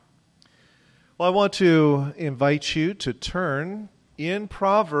Well, I want to invite you to turn in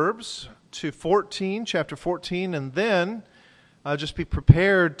Proverbs to chapter 14, and then just be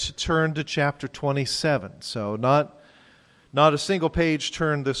prepared to turn to chapter 27. So not a single page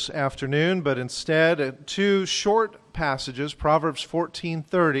turn this afternoon, but instead two short passages, Proverbs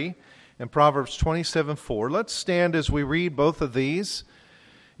 14:30 and Proverbs 27:4. Let's stand as we read both of these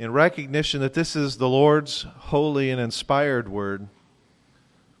in recognition that this is the Lord's holy and inspired word.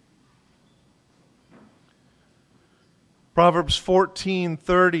 Proverbs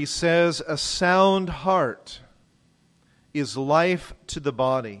 14:30 says, "A sound heart is life to the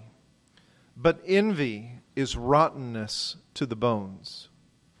body, but envy is rottenness to the bones."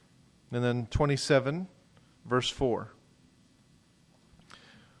 And then 27, verse 4.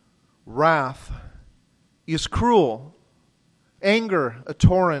 "Wrath is cruel, anger a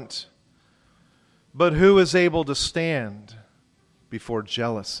torrent, but who is able to stand before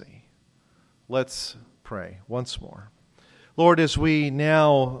jealousy?" Let's pray once more. Lord, as we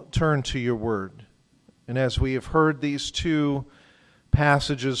now turn to your word, and as we have heard these two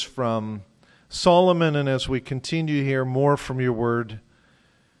passages from Solomon, and as we continue to hear more from your word,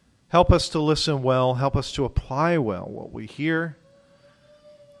 help us to listen well, help us to apply well what we hear,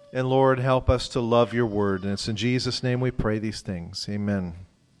 and Lord, help us to love your word. And it's in Jesus' name we pray these things. Amen.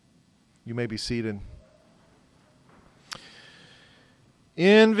 You may be seated.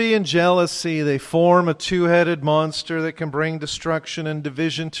 Envy and jealousy, they form a two-headed monster that can bring destruction and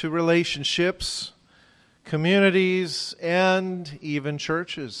division to relationships, communities, and even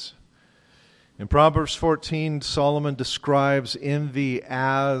churches. In Proverbs 14, Solomon describes envy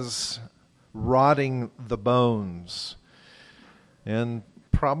as rotting the bones. And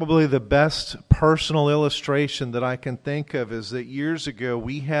probably the best personal illustration that I can think of is that years ago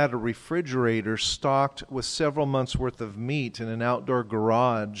we had a refrigerator stocked with several months' worth of meat in an outdoor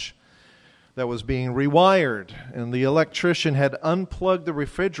garage that was being rewired. And the electrician had unplugged the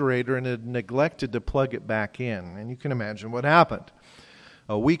refrigerator and had neglected to plug it back in. And you can imagine what happened.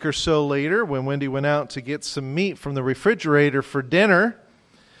 A week or so later, when Wendy went out to get some meat from the refrigerator for dinner,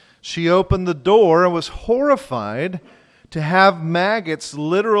 she opened the door and was horrified to have maggots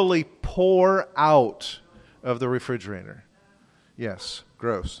literally pour out of the refrigerator. Yes,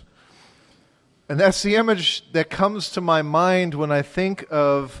 gross. And that's the image that comes to my mind when I think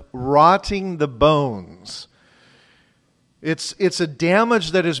of rotting the bones. It's a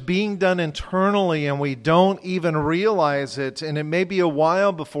damage that is being done internally and we don't even realize it. And it may be a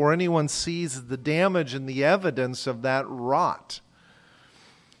while before anyone sees the damage and the evidence of that rot.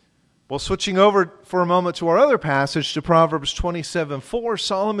 Well, switching over for a moment to our other passage, to Proverbs 27:4,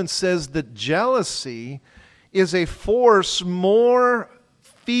 Solomon says that jealousy is a force more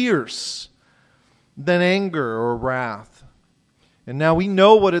fierce than anger or wrath. And now we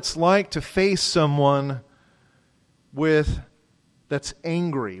know what it's like to face someone that's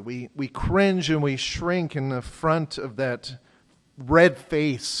angry. We cringe and we shrink in the front of that red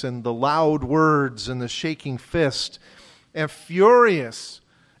face and the loud words and the shaking fist. And furious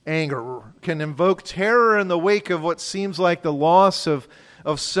anger can invoke terror in the wake of what seems like the loss of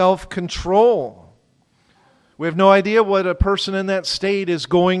self-control. We have no idea what a person in that state is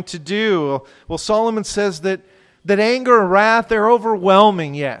going to do. Well, Solomon says that anger and wrath, they're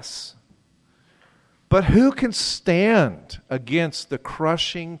overwhelming, yes. But who can stand against the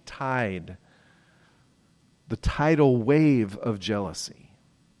crushing tide, the tidal wave of jealousy?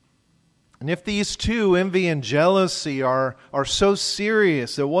 And if these two, envy and jealousy, are so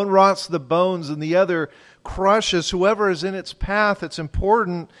serious that one rots the bones and the other crushes whoever is in its path, it's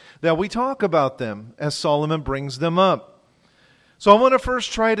important that we talk about them as Solomon brings them up. So I want to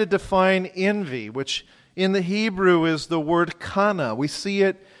first try to define envy, which in the Hebrew is the word kana. We see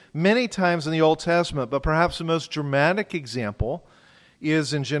it many times in the Old Testament, but perhaps the most dramatic example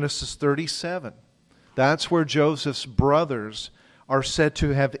is in Genesis 37. That's where Joseph's brothers are said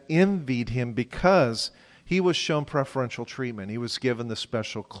to have envied him because he was shown preferential treatment. He was given the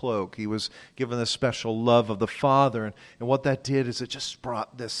special cloak. He was given the special love of the Father. And what that did is it just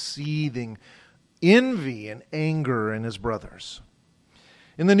brought this seething envy and anger in his brothers.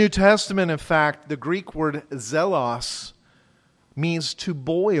 In the New Testament, in fact, the Greek word zelos means to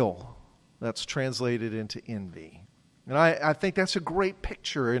boil. That's translated into envy. And I think that's a great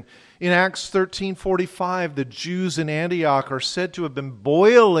picture. In Acts 13:45, the Jews in Antioch are said to have been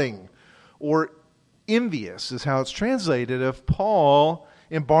boiling or envious, is how it's translated, of Paul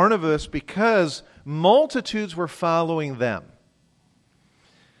and Barnabas because multitudes were following them.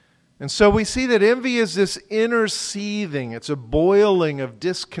 And so we see that envy is this inner seething. It's a boiling of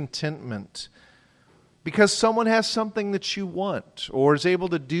discontentment. because someone has something that you want or is able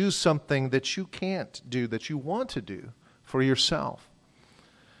to do something that you can't do, that you want to do for yourself?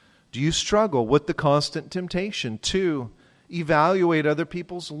 Do you struggle with the constant temptation to evaluate other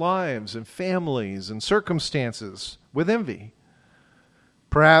people's lives and families and circumstances with envy?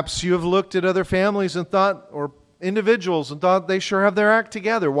 Perhaps you have looked at other families and thought, or individuals, and thought they sure have their act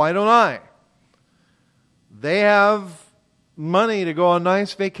together. Why don't I? They have money to go on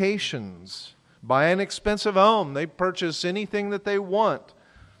nice vacations, buy an expensive home. They purchase anything that they want.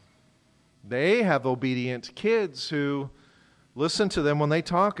 They have obedient kids who listen to them when they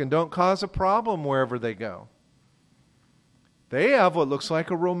talk and don't cause a problem wherever they go. They have what looks like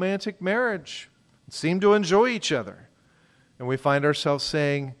a romantic marriage, seem to enjoy each other. And we find ourselves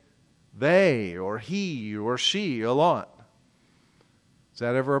saying they or he or she a lot. Is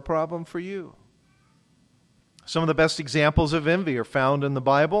that ever a problem for you? Some of the best examples of envy are found in the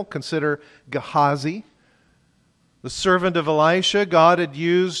Bible. Consider Gehazi, the servant of Elisha. God had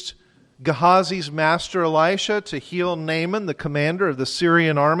used Gehazi's master Elisha to heal Naaman, the commander of the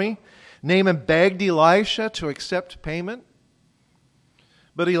Syrian army. Naaman begged Elisha to accept payment,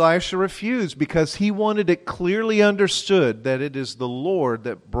 but Elisha refused because he wanted it clearly understood that it is the Lord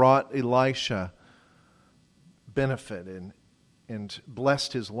that brought Elisha benefit and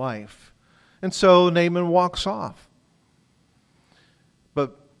blessed his life. And so Naaman walks off.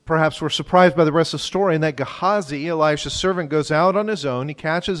 But perhaps we're surprised by the rest of the story in that Gehazi, Elisha's servant, goes out on his own. He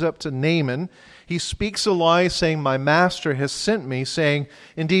catches up to Naaman. He speaks a lie saying, "My master has sent me," saying,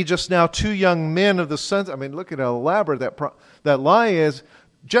 "Indeed, just now 2 young men of the sons..." I mean, look at how elaborate that lie is.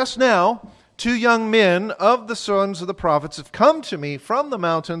 "Just now, 2 young men of the sons of the prophets have come to me from the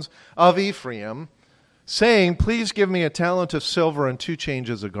mountains of Ephraim, saying, 'Please give me a talent of silver and 2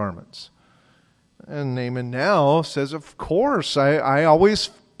 changes of garments.'" And Naaman now says, "Of course, I always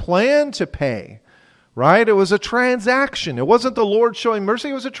plan to pay." Right? It was a transaction. It wasn't the Lord showing mercy.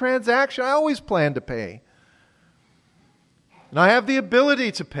 It was a transaction. I always plan to pay. And I have the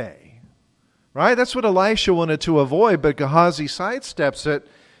ability to pay. Right? That's what Elisha wanted to avoid, but Gehazi sidesteps it.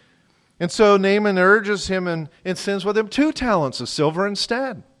 And so Naaman urges him and sends with him 2 talents of silver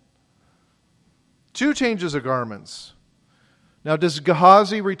instead. 2 changes of garments. Now, does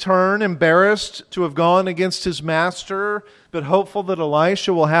Gehazi return embarrassed to have gone against his master, but hopeful that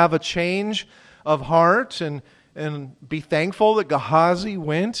Elisha will have a change of heart and be thankful that Gehazi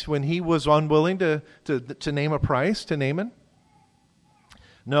went when he was unwilling to name a price to Naaman?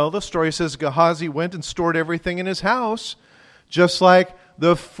 No, the story says Gehazi went and stored everything in his house, just like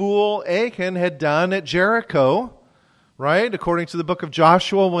the fool Achan had done at Jericho, right? According to the book of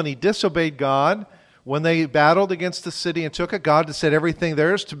Joshua, when he disobeyed God, when they battled against the city and took it, God said everything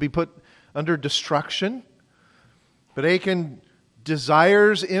there is to be put under destruction. But Achan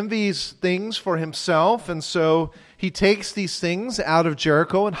desires, envies things for himself, and so he takes these things out of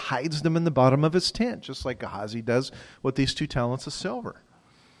Jericho and hides them in the bottom of his tent, just like Gehazi does with these 2 talents of silver.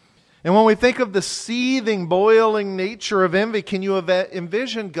 And when we think of the seething, boiling nature of envy, can you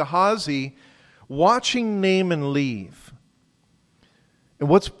envision Gehazi watching Naaman leave? And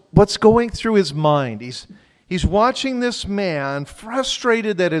what's going through his mind? He's watching this man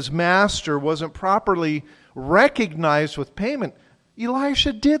frustrated that his master wasn't properly recognized with payment.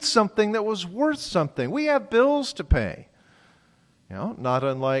 Elisha did something that was worth something. We have bills to pay. Not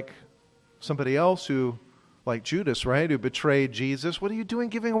unlike somebody else who, like Judas, right, who betrayed Jesus. What are you doing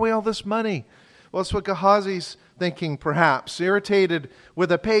giving away all this money? Well, that's what Gehazi's thinking, perhaps, irritated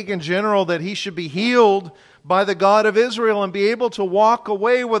with a pagan general that he should be healed by the God of Israel and be able to walk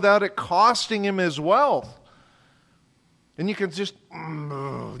away without it costing him his wealth. And you can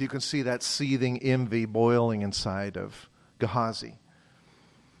see that seething envy boiling inside of Gehazi.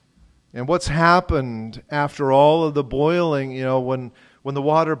 And what's happened after all of the boiling, when the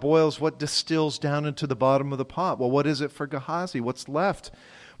water boils, what distills down into the bottom of the pot? Well, what is it for Gehazi? What's left?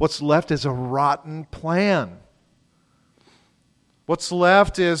 What's left is a rotten plan. What's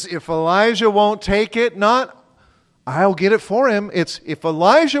left is, if Elijah won't take it, not I'll get it for him. It's, if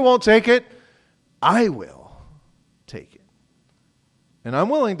Elijah won't take it, I will take it. And I'm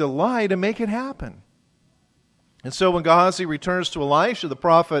willing to lie to make it happen. And so when Gehazi returns to Elisha, the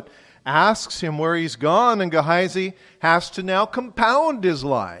prophet asks him where he's gone, and Gehazi has to now compound his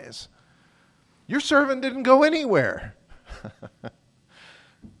lies. Your servant didn't go anywhere.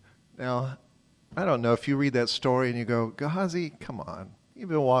 Now, I don't know if you read that story and you go, Gehazi, come on. You've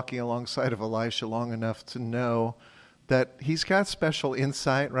been walking alongside of Elisha long enough to know that he's got special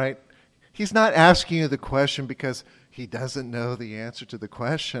insight, right? He's not asking you the question because he doesn't know the answer to the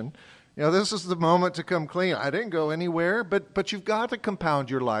question. This is the moment to come clean. I didn't go anywhere, but you've got to compound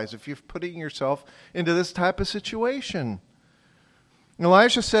your lies if you're putting yourself into this type of situation.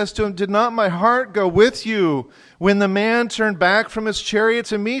 Elisha says to him, "Did not my heart go with you when the man turned back from his chariot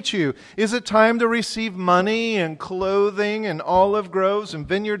to meet you? Is it time to receive money and clothing and olive groves and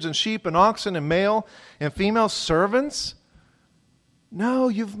vineyards and sheep and oxen and male and female servants?" No,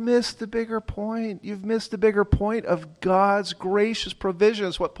 you've missed the bigger point. You've missed the bigger point of God's gracious provision.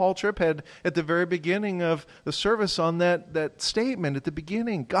 It's what Paul Tripp had at the very beginning of the service on that statement at the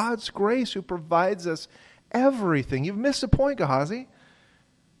beginning. God's grace who provides us everything. You've missed the point, Gehazi.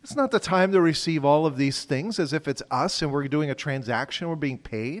 It's not the time to receive all of these things as if it's us and we're doing a transaction, we're being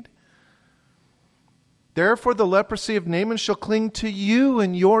paid. Therefore the leprosy of Naaman shall cling to you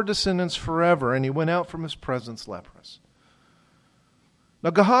and your descendants forever. And he went out from his presence leprous.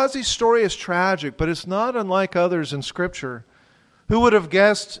 Now Gehazi's story is tragic, but it's not unlike others in Scripture. Who would have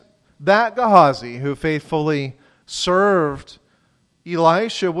guessed that Gehazi, who faithfully served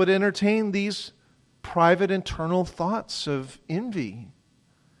Elisha, would entertain these private internal thoughts of envy?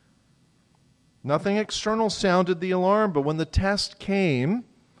 Nothing external sounded the alarm, but when the test came,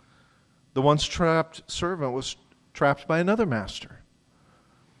 the once trapped servant was trapped by another master.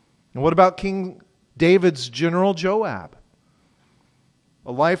 And what about King David's general Joab?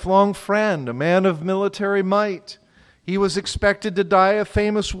 A lifelong friend, a man of military might. He was expected to die a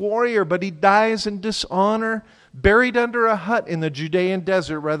famous warrior, but he dies in dishonor, buried under a hut in the Judean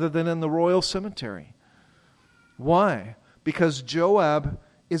desert rather than in the royal cemetery. Why? Because Joab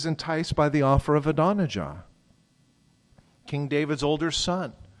is enticed by the offer of Adonijah, King David's older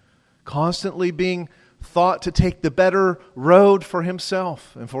son, constantly being thought to take the better road for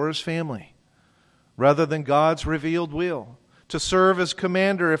himself and for his family, rather than God's revealed will, to serve as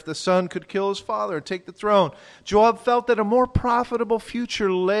commander if the son could kill his father and take the throne. Joab felt that a more profitable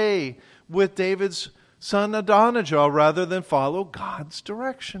future lay with David's son Adonijah rather than follow God's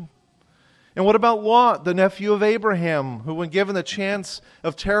direction. And what about Lot, the nephew of Abraham, who when given the chance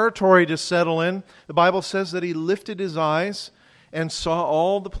of territory to settle in, the Bible says that he lifted his eyes and saw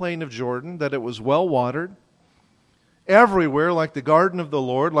all the plain of Jordan, that it was well watered, everywhere like the garden of the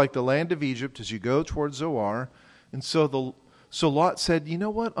Lord, like the land of Egypt as you go towards Zoar. And so Lot said, "You know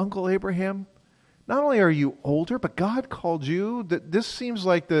what, Uncle Abraham? Not only are you older, but God called you. That this seems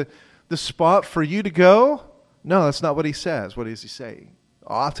like the spot for you to go." No, that's not what he says. What does he say?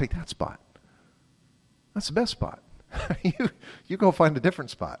 "Oh, I'll take that spot. That's the best spot. You go find a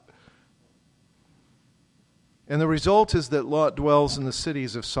different spot." And the result is that Lot dwells in the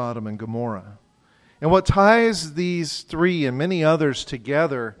cities of Sodom and Gomorrah. And what ties these three and many others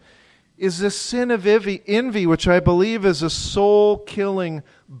together is this sin of envy, which I believe is a soul-killing,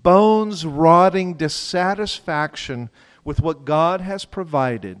 bones-rotting dissatisfaction with what God has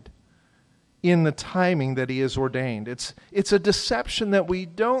provided in the timing that He has ordained. It's a deception that we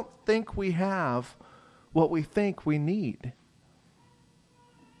don't think we have what we think we need.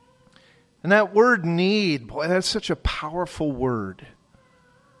 And that word need, boy, that's such a powerful word.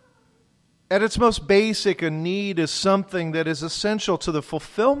 At its most basic, a need is something that is essential to the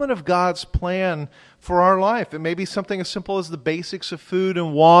fulfillment of God's plan for our life. It may be something as simple as the basics of food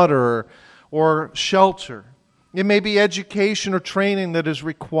and water or shelter. It may be education or training that is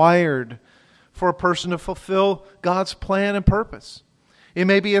required for a person to fulfill God's plan and purpose. It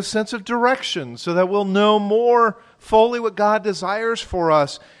may be a sense of direction so that we'll know more fully what God desires for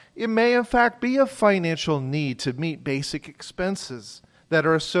us. It may, in fact, be a financial need to meet basic expenses that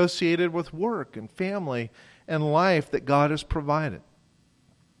are associated with work and family and life that God has provided.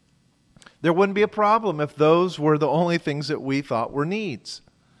 There wouldn't be a problem if those were the only things that we thought were needs.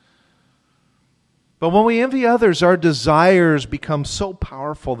 But when we envy others, our desires become so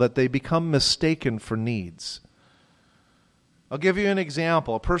powerful that they become mistaken for needs. I'll give you an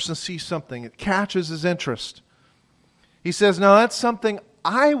example. A person sees something, it catches his interest. He says, "Now that's something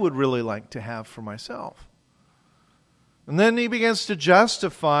I would really like to have for myself." And then he begins to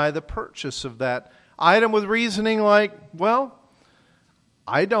justify the purchase of that item with reasoning like, "Well,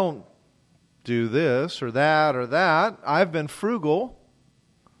 I don't do this or that or that. I've been frugal.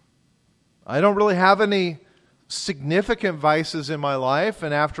 I don't really have any significant vices in my life.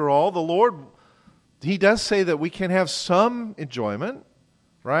 And after all, the Lord, He does say that we can have some enjoyment,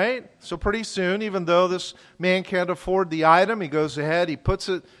 right? So pretty soon, even though this man can't afford the item, he goes ahead, he puts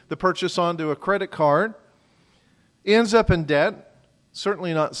the purchase onto a credit card, ends up in debt.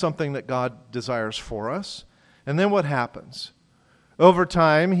 Certainly not something that God desires for us. And then what happens? Over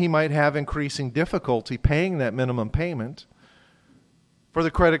time, he might have increasing difficulty paying that minimum payment for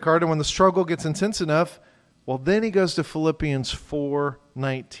the credit card. And when the struggle gets intense enough, well, then he goes to Philippians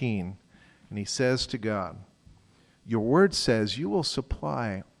 4:19. And he says to God, your word says you will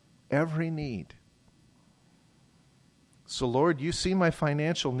supply every need. So Lord, you see my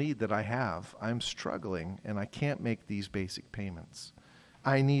financial need that I have. I'm struggling and I can't make these basic payments.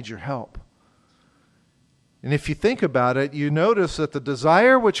 I need your help. And if you think about it, you notice that the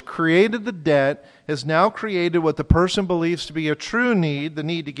desire which created the debt has now created what the person believes to be a true need, the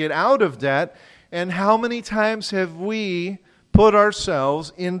need to get out of debt. And how many times have we put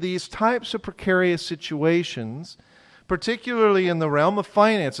ourselves in these types of precarious situations, particularly in the realm of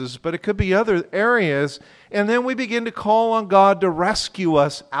finances, but it could be other areas, and then we begin to call on God to rescue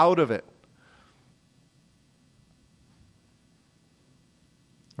us out of it.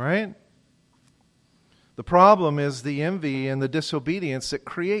 Right? The problem is the envy and the disobedience that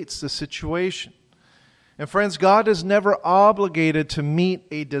creates the situation. And friends, God is never obligated to meet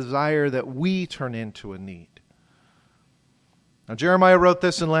a desire that we turn into a need. Now, Jeremiah wrote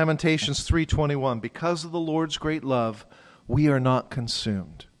this in Lamentations 3:21, because of the Lord's great love, we are not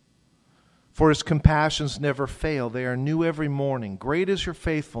consumed. For his compassions never fail. They are new every morning. Great is your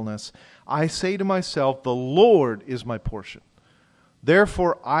faithfulness. I say to myself, the Lord is my portion.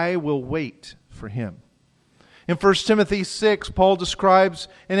 Therefore, I will wait for him. In 1 Timothy 6, Paul describes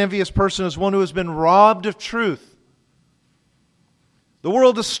an envious person as one who has been robbed of truth. The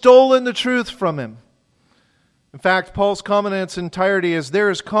world has stolen the truth from him. In fact, Paul's comment in its entirety is, there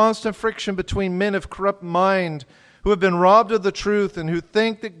is constant friction between men of corrupt mind who have been robbed of the truth and who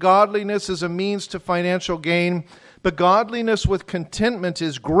think that godliness is a means to financial gain, but godliness with contentment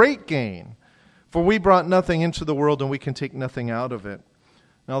is great gain. For we brought nothing into the world and we can take nothing out of it.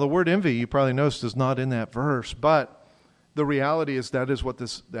 Now the word envy, you probably noticed, is not in that verse, but the reality is that is what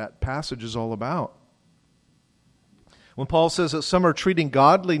that passage is all about. When Paul says that some are treating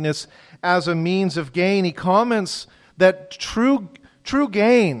godliness as a means of gain, he comments that true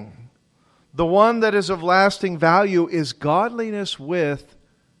gain, the one that is of lasting value, is godliness with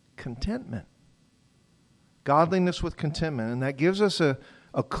contentment. Godliness with contentment. And that gives us a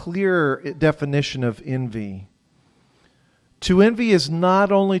clear definition of envy. To envy is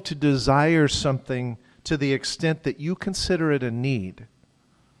not only to desire something to the extent that you consider it a need.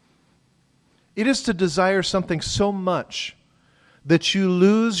 It is to desire something so much that you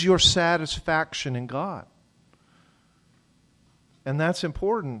lose your satisfaction in God. And that's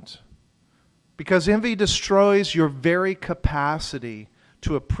important because envy destroys your very capacity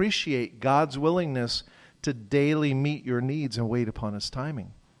to appreciate God's willingness to daily meet your needs and wait upon His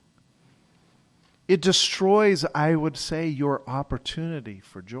timing. It destroys, I would say, your opportunity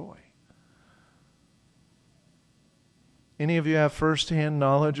for joy. Any of you have firsthand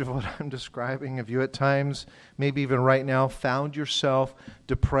knowledge of what I'm describing? Have you at times, maybe even right now, found yourself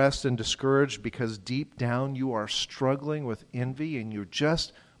depressed and discouraged because deep down you are struggling with envy and you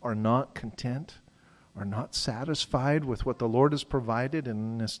just are not content, are not satisfied with what the Lord has provided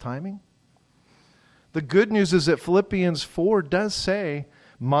in His timing? The good news is that Philippians 4 does say,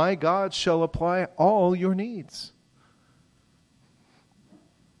 my God shall apply all your needs.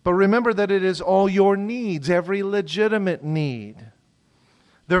 But remember that it is all your needs, every legitimate need.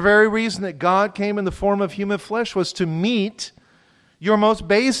 The very reason that God came in the form of human flesh was to meet your most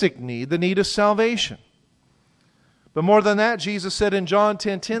basic need, the need of salvation. But more than that, Jesus said in John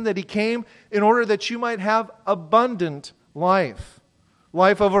 10:10 that He came in order that you might have abundant life.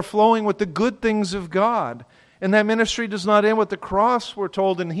 Life overflowing with the good things of God. And that ministry does not end with the cross. We're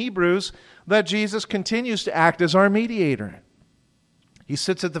told in Hebrews that Jesus continues to act as our mediator. He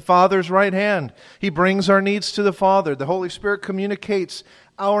sits at the Father's right hand. He brings our needs to the Father. The Holy Spirit communicates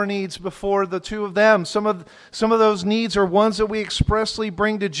our needs before the two of them. Some of those needs are ones that we expressly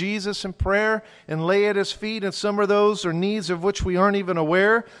bring to Jesus in prayer and lay at His feet, and some of those are needs of which we aren't even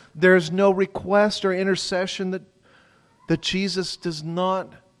aware. There's no request or intercession that Jesus does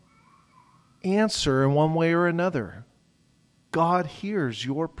not answer in one way or another. God hears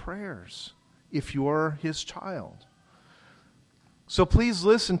your prayers if you are His child. So please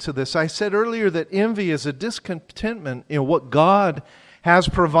listen to this. I said earlier that envy is a discontentment in what God has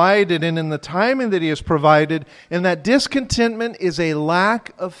provided and in the timing that He has provided, and that discontentment is a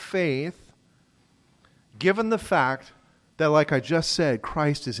lack of faith given the fact that, like I just said,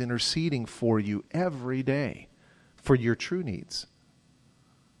 Christ is interceding for you every day for your true needs.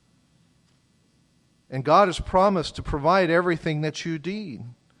 And God has promised to provide everything that you need.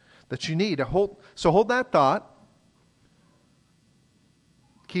 So hold that thought.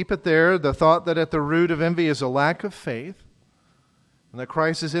 Keep it there, the thought that at the root of envy is a lack of faith, and that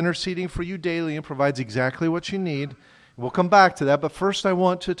Christ is interceding for you daily and provides exactly what you need. We'll come back to that, but first I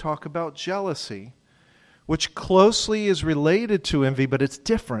want to talk about jealousy, which closely is related to envy, but it's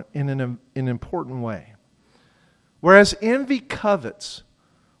different in an important way. Whereas envy covets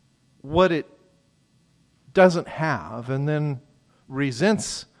what it doesn't have and then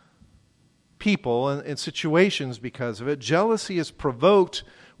resents people and situations because of it, jealousy is provoked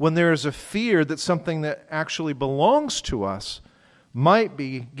when there is a fear that something that actually belongs to us might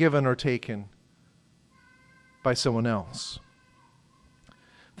be given or taken by someone else.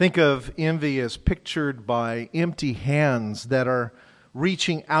 Think of envy as pictured by empty hands that are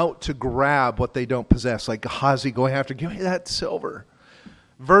reaching out to grab what they don't possess, like Gehazi going after, give me that silver,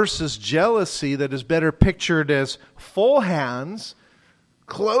 versus jealousy that is better pictured as full hands,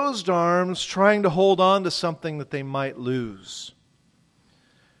 closed arms, trying to hold on to something that they might lose.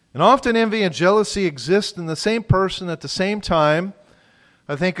 And often envy and jealousy exist in the same person at the same time.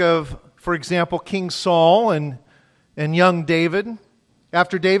 I think of, for example, King Saul and young David.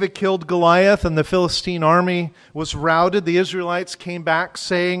 After David killed Goliath and the Philistine army was routed, the Israelites came back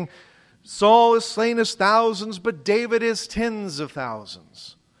saying, Saul has slain his thousands, but David his tens of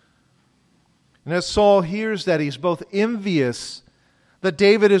thousands. And as Saul hears that, he's both envious that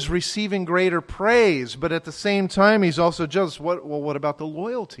David is receiving greater praise, but at the same time, he's also jealous. What about the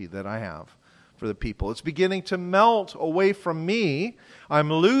loyalty that I have for the people? It's beginning to melt away from me.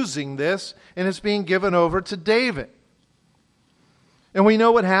 I'm losing this, and it's being given over to David. And we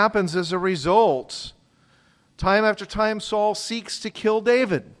know what happens as a result. Time after time, Saul seeks to kill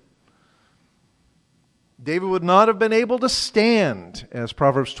David. David would not have been able to stand, as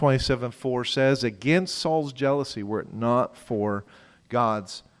Proverbs 27:4 says, against Saul's jealousy were it not for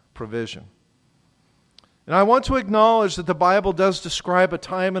God's provision. And I want to acknowledge that the Bible does describe a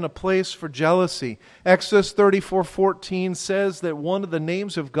time and a place for jealousy. Exodus 34:14 says that one of the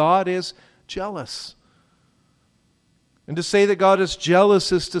names of God is jealous. And to say that God is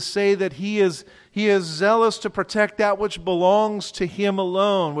jealous is to say that He is zealous to protect that which belongs to Him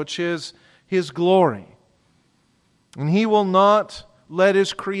alone, which is His glory. And He will not let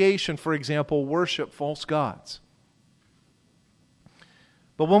His creation, for example, worship false gods.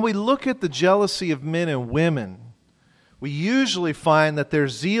 But when we look at the jealousy of men and women, we usually find that their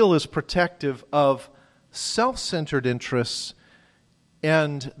zeal is protective of self-centered interests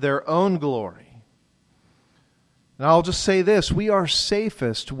and their own glory. And I'll just say this, we are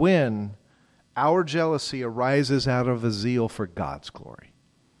safest when our jealousy arises out of a zeal for God's glory.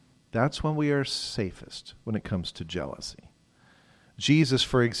 That's when we are safest when it comes to jealousy. Jesus,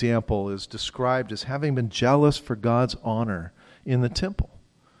 for example, is described as having been jealous for God's honor in the temple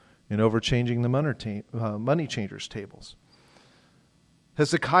and overchanging the money changers' tables.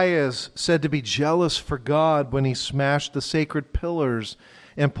 Hezekiah is said to be jealous for God when he smashed the sacred pillars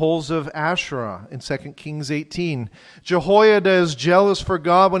and poles of Asherah in 2 Kings 18. Jehoiada is jealous for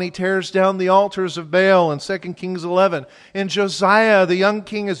God when he tears down the altars of Baal in 2 Kings 11. And Josiah, the young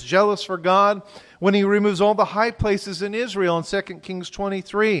king, is jealous for God when he removes all the high places in Israel in 2 Kings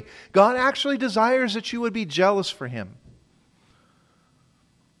 23. God actually desires that you would be jealous for Him.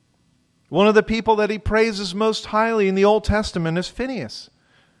 One of the people that He praises most highly in the Old Testament is Phinehas.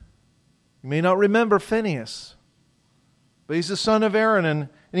 You may not remember Phinehas, but he's the son of Aaron, and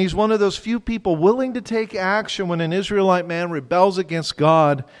he's one of those few people willing to take action when an Israelite man rebels against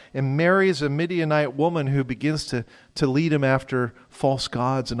God and marries a Midianite woman who begins to lead him after false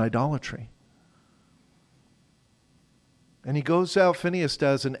gods and idolatry. And he goes out, Phinehas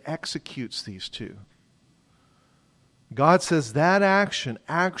does, and executes these two. God says that action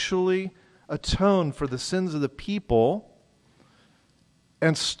actually atoned for the sins of the people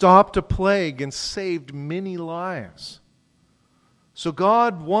and stopped a plague and saved many lives. So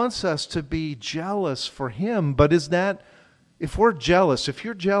God wants us to be jealous for Him, but is that, if you're jealous,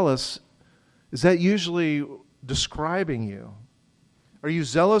 is that usually describing you? Are you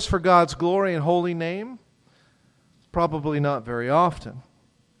zealous for God's glory and holy name? Probably not very often.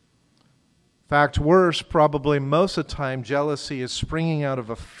 In fact, worse, probably most of the time, jealousy is springing out of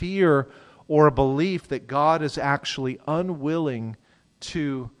a fear or a belief that God is actually unwilling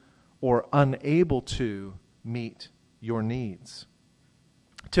to or unable to meet your needs.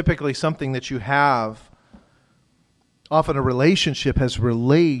 Typically something that you have, often a relationship has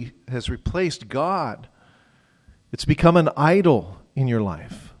replaced God. It's become an idol in your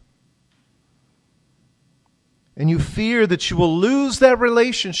life. And you fear that you will lose that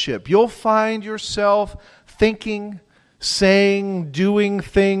relationship. You'll find yourself thinking, saying, doing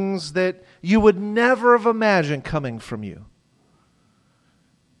things that you would never have imagined coming from you.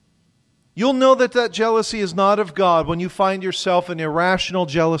 You'll know that jealousy is not of God when you find yourself in irrational,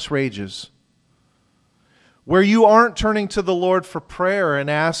 jealous rages. where you aren't turning to the Lord for prayer and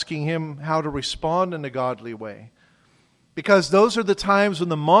asking Him how to respond in a godly way. Because those are the times when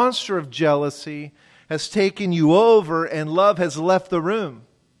the monster of jealousy has taken you over and love has left the room.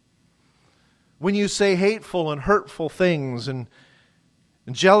 When you say hateful and hurtful things, and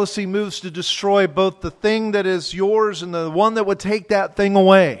jealousy moves to destroy both the thing that is yours and the one that would take that thing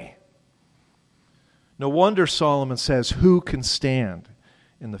away. No wonder Solomon says, who can stand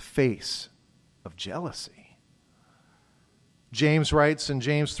in the face of jealousy? James writes in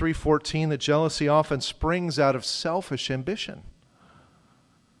James 3:14 that jealousy often springs out of selfish ambition.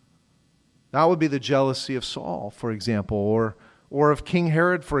 That would be the jealousy of Saul, for example, or of King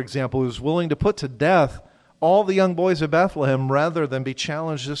Herod, for example, who was willing to put to death all the young boys of Bethlehem rather than be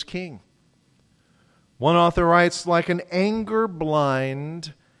challenged as king. One author writes, like an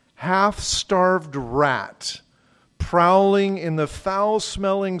anger-blind, half-starved rat prowling in the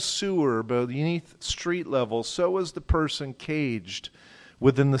foul-smelling sewer beneath street level, so is the person caged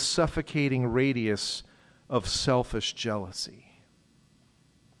within the suffocating radius of selfish jealousy.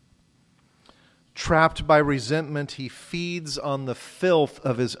 Trapped by resentment, he feeds on the filth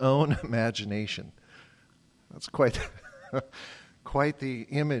of his own imagination. That's quite the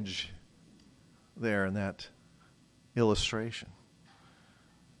image there in that illustration.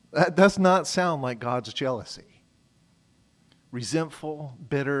 That does not sound like God's jealousy. Resentful,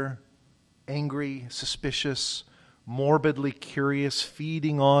 bitter, angry, suspicious, morbidly curious,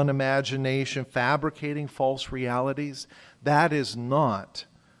 feeding on imagination, fabricating false realities. That is not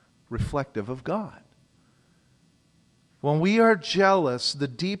reflective of God. When we are jealous, the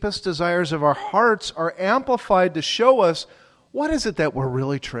deepest desires of our hearts are amplified to show us what is it that we're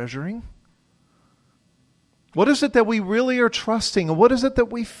really treasuring? What is it that we really are trusting? And what is it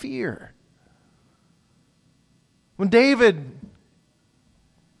that we fear? When David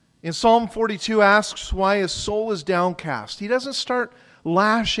in Psalm 42 asks why his soul is downcast, he doesn't start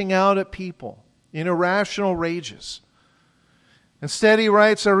lashing out at people in irrational rages. Instead, he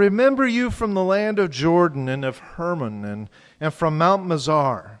writes, I remember you from the land of Jordan and of Hermon and from Mount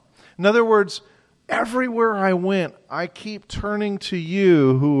Mizar. In other words, everywhere I went, I keep turning to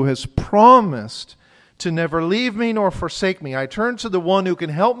you who has promised to never leave me nor forsake me. I turn to the one who can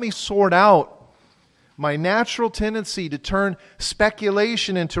help me sort out my natural tendency to turn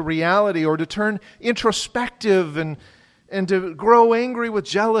speculation into reality, or to turn introspective and to grow angry with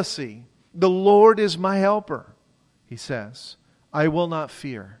jealousy. The Lord is my helper, he says. I will not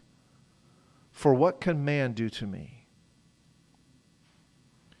fear, for what can man do to me?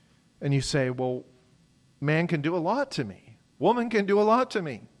 And you say, well, man can do a lot to me. Woman can do a lot to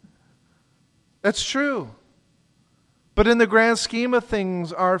me. That's true. But in the grand scheme of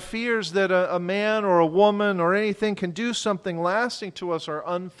things, our fears that a man or a woman or anything can do something lasting to us are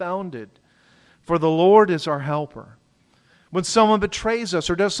unfounded. For the Lord is our helper. When someone betrays us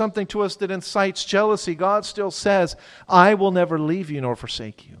or does something to us that incites jealousy, God still says, I will never leave you nor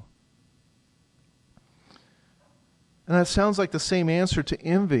forsake you. And that sounds like the same answer to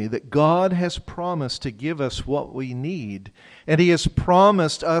envy, that God has promised to give us what we need. And He has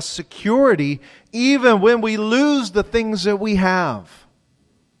promised us security even when we lose the things that we have.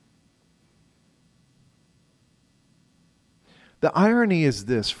 The irony is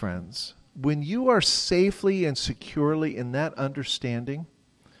this, friends. When you are safely and securely in that understanding,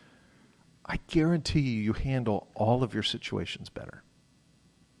 I guarantee you handle all of your situations better.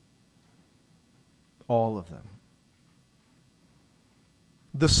 All of them.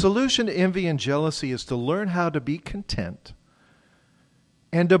 The solution to envy and jealousy is to learn how to be content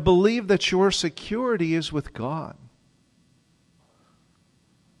and to believe that your security is with God.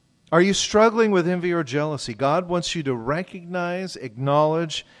 Are you struggling with envy or jealousy? God wants you to recognize,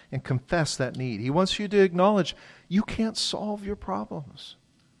 acknowledge, and confess that need. He wants you to acknowledge you can't solve your problems.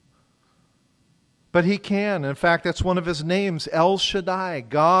 But He can. In fact, that's one of His names, El Shaddai,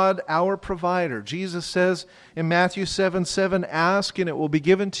 God our provider. Jesus says in Matthew 7:7, ask and it will be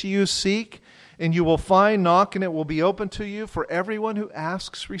given to you, seek and you will find, knock and it will be open to you. For everyone who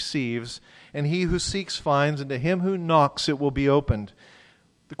asks receives, and he who seeks finds, and to him who knocks it will be opened.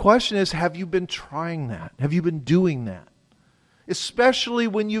 The question is, have you been trying that? Have you been doing that? Especially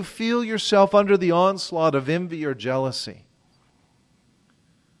when you feel yourself under the onslaught of envy or jealousy.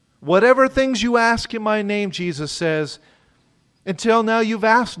 Whatever things you ask in my name, Jesus says, until now you've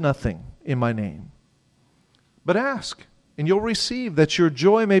asked nothing in my name. But ask, and you'll receive, that your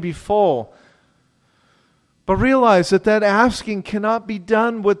joy may be full. But realize that asking cannot be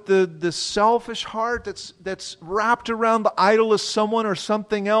done with the selfish heart that's wrapped around the idol of someone or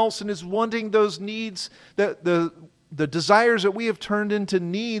something else and is wanting those needs, the the desires that we have turned into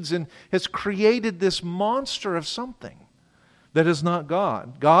needs and has created this monster of something that is not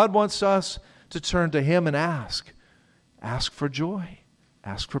God. God wants us to turn to Him and ask. Ask for joy.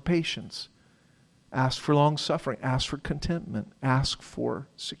 Ask for patience. Ask for long suffering. Ask for contentment. Ask for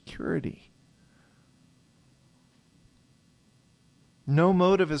security. No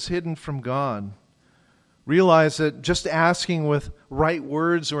motive is hidden from God. Realize that just asking with right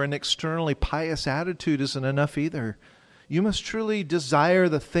words or an externally pious attitude isn't enough either. You must truly desire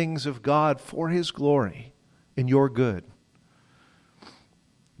the things of God for His glory and your good.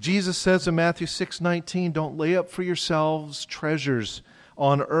 Jesus says in Matthew 6:19, don't lay up for yourselves treasures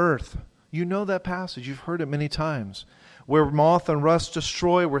on earth. You know that passage. You've heard it many times. Where moth and rust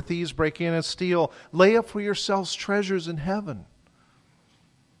destroy, where thieves break in and steal. Lay up for yourselves treasures in heaven.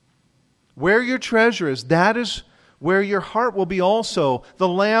 Where your treasure is, that is where your heart will be also. The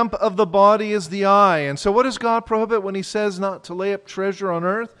lamp of the body is the eye. And so what does God prohibit when He says not to lay up treasure on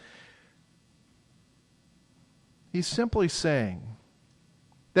earth? He's simply saying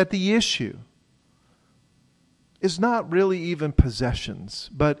that the issue is not really even possessions,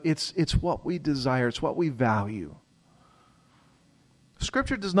 but it's what we desire, it's what we value.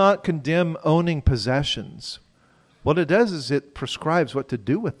 Scripture does not condemn owning possessions. What it does is it prescribes what to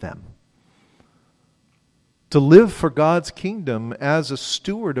do with them. To live for God's kingdom as a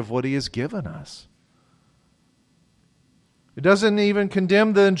steward of what He has given us. It doesn't even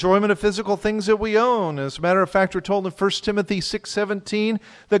condemn the enjoyment of physical things that we own. As a matter of fact, we're told in 1 Timothy 6:17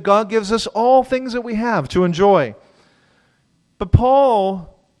 that God gives us all things that we have to enjoy. But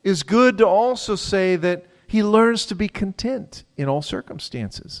Paul is good to also say that he learns to be content in all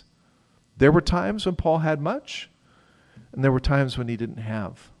circumstances. There were times when Paul had much, and there were times when he didn't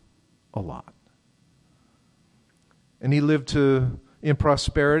have a lot. And he lived in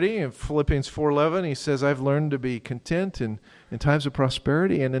prosperity. In Philippians 4:11, he says, I've learned to be content in times of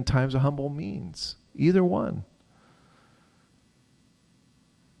prosperity and in times of humble means. Either one.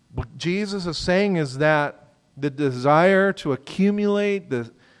 What Jesus is saying is that the desire to accumulate,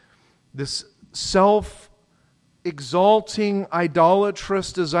 this self-exalting,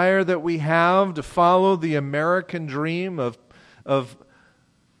 idolatrous desire that we have to follow the American dream of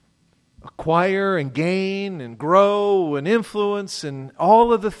acquire and gain and grow and influence and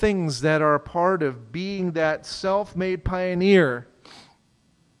all of the things that are a part of being that self-made pioneer,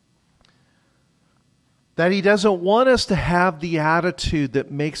 that He doesn't want us to have the attitude that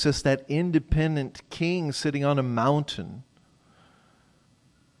makes us that independent king sitting on a mountain.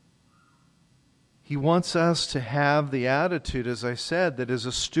 He wants us to have the attitude, as I said, that is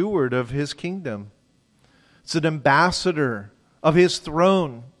a steward of His kingdom. It's an ambassador of His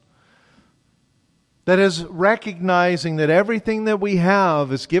throne. That is recognizing that everything that we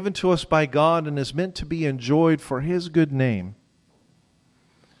have is given to us by God and is meant to be enjoyed for His good name.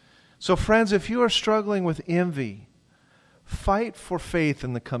 So friends, if you are struggling with envy, fight for faith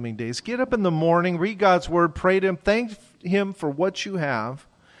in the coming days. Get up in the morning, read God's Word, pray to Him, thank Him for what you have,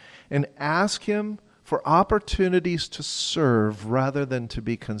 and ask Him for opportunities to serve rather than to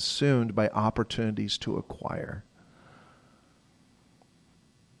be consumed by opportunities to acquire.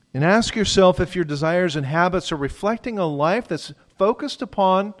 And ask yourself if your desires and habits are reflecting a life that's focused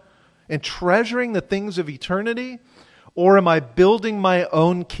upon and treasuring the things of eternity, or am I building my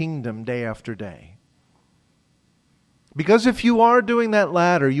own kingdom day after day? Because if you are doing that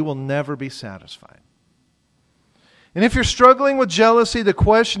latter, you will never be satisfied. And if you're struggling with jealousy, the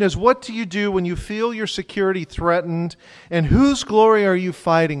question is, what do you do when you feel your security threatened, and whose glory are you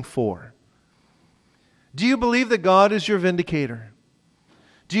fighting for? Do you believe that God is your vindicator?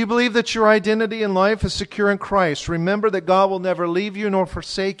 Do you believe that your identity in life is secure in Christ? Remember that God will never leave you nor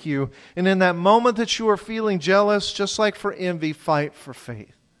forsake you. And in that moment that you are feeling jealous, just like for envy, fight for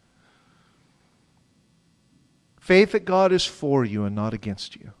faith. Faith that God is for you and not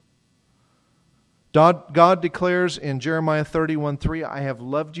against you. God declares in Jeremiah 31:3, I have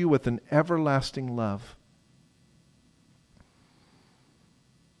loved you with an everlasting love.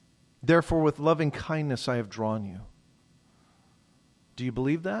 Therefore, with loving kindness I have drawn you. Do you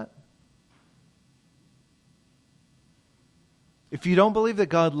believe that? If you don't believe that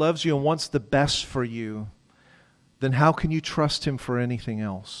God loves you and wants the best for you, then how can you trust Him for anything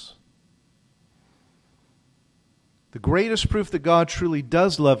else? The greatest proof that God truly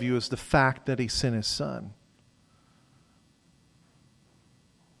does love you is the fact that He sent His Son.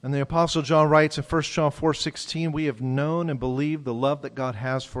 And the Apostle John writes in 1 John 4:16, we have known and believed the love that God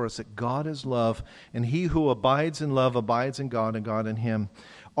has for us, that God is love, and he who abides in love abides in God and God in him.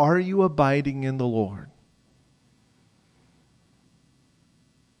 Are you abiding in the Lord?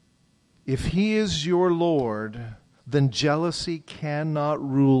 If He is your Lord, then jealousy cannot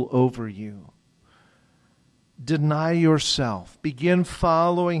rule over you. Deny yourself. Begin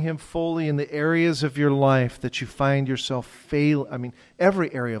following Him fully in the areas of your life that you find yourself failing.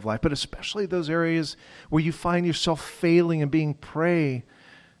 Every area of life, but especially those areas where you find yourself failing and being prey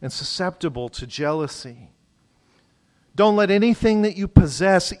and susceptible to jealousy. Don't let anything that you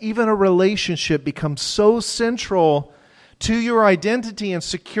possess, even a relationship, become so central to your identity and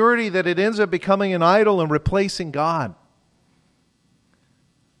security that it ends up becoming an idol and replacing God.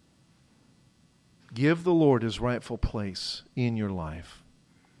 Give the Lord His rightful place in your life.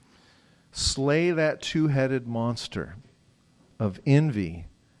 Slay that two-headed monster of envy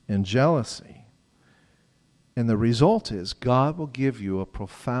and jealousy. And the result is God will give you a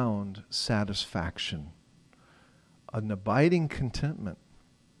profound satisfaction, an abiding contentment,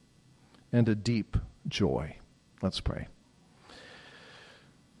 and a deep joy. Let's pray.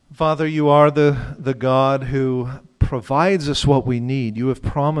 Father, You are the God who provides us what we need. You have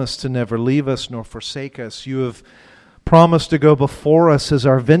promised to never leave us nor forsake us. You have promised to go before us as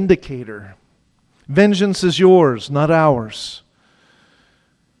our vindicator. Vengeance is Yours, not ours.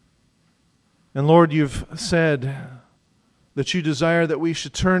 And Lord, You've said that You desire that we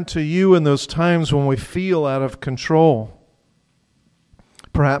should turn to You in those times when we feel out of control.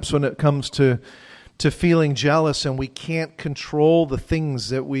 Perhaps when it comes to feeling jealous and we can't control the things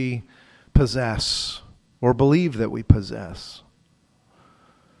that we possess or believe that we possess.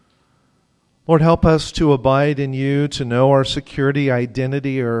 Lord, help us to abide in You, to know our security,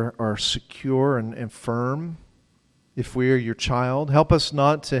 identity are secure and firm if we are Your child. Help us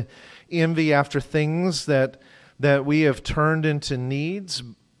not to envy after things that we have turned into needs,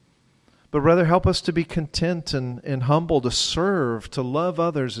 but rather help us to be content and humble, to serve, to love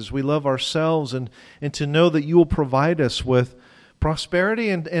others as we love ourselves, and to know that You will provide us with prosperity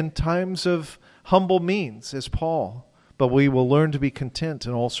and times of humble means, as Paul. But we will learn to be content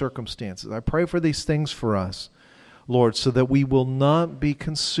in all circumstances. I pray for these things for us, Lord, so that we will not be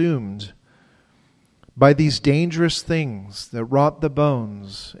consumed by these dangerous things that rot the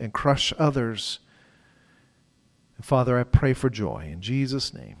bones and crush others. And Father, I pray for joy. In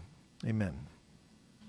Jesus' name, amen.